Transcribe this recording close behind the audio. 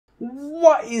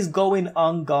What is going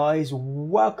on, guys?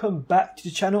 Welcome back to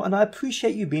the channel and I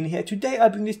appreciate you being here. Today I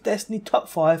bring this Destiny top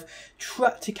 5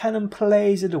 tractor cannon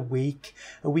plays of the week.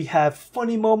 We have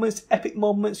funny moments, epic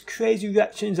moments, crazy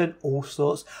reactions and all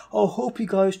sorts. I hope you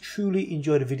guys truly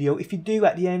enjoy the video. If you do,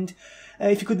 at the end,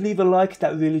 if you could leave a like,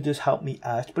 that really does help me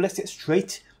out. But let's get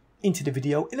straight into the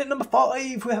video. In at number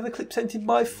 5 we have a clip sent in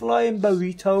by Flying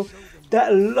Burrito.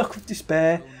 That look of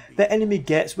despair the enemy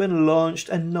gets when launched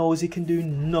and knows he can do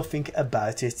nothing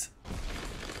about it.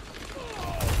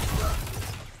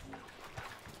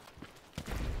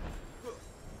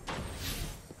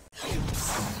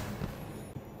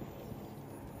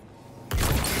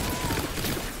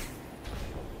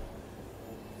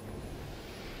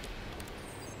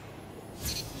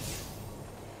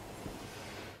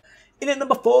 In at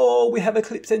number 4 we have a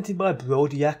clip sent in by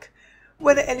Brodiac.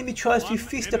 When an enemy tries to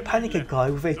fist or panic a guy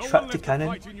with a tractor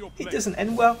cannon, it doesn't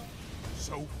end well.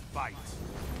 So fight.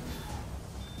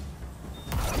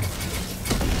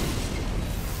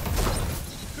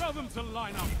 Tell them to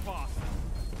line up fast.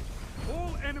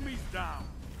 All enemies down.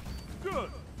 Good.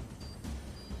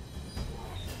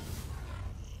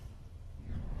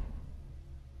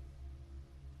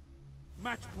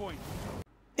 Match point.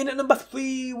 In at number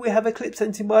 3 we have a clip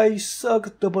sent in by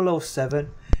Sug 007.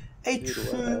 A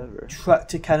true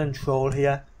tractor cannon troll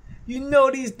here. You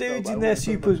know these dudes in their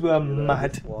supers were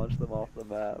mad. Launch them off the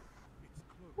map.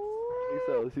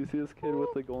 So, you see this kid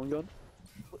with the golden gun?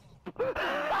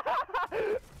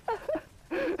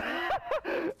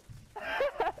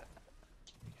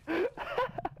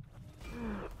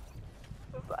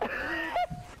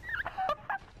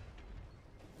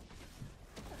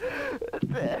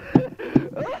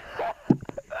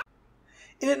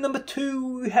 In at number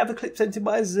 2 we have a clip sent in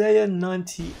by Isaiah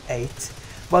 98.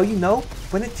 Well, you know,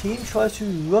 when a team tries to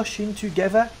rush in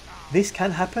together, this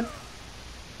can happen.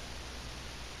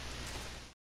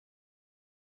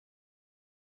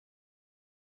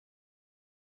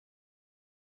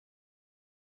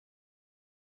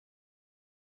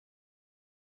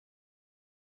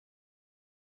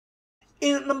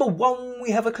 In at number 1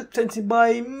 we have a clip sent in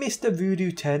by Mr.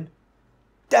 Voodoo 10.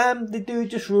 Damn, the dude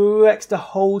just wrecks the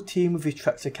whole team with his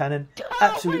tractor cannon.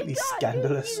 Absolutely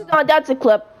scandalous. Oh, that's a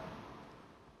clip.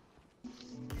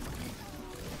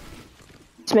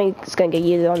 This man's gonna get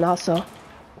yeeted on also.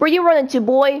 Where you running to,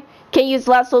 boy? Can't use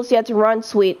lasso, so you have to run,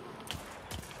 sweet.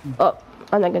 Oh,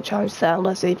 I'm not gonna challenge that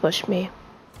unless they push me.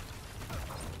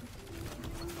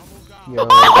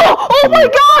 Oh my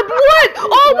god, what?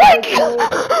 Oh my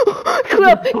god!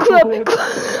 Clip.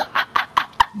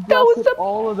 That was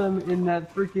all of them in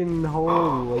that freaking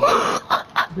hole.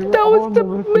 that was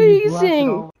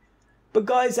amazing. But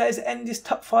guys, that is the end of this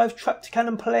top 5 tractor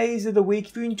cannon plays of the week.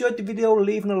 If you enjoyed the video,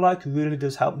 leaving a like really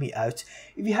does help me out.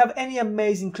 If you have any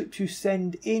amazing clips to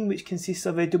send in, which consists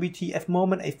of a WTF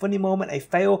moment, a funny moment, a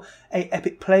fail, a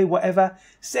epic play, whatever,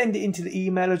 send it into the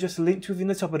email address linked within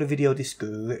the top of the video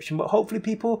description. But hopefully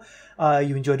people,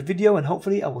 you enjoyed the video and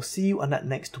hopefully I will see you on that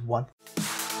next one.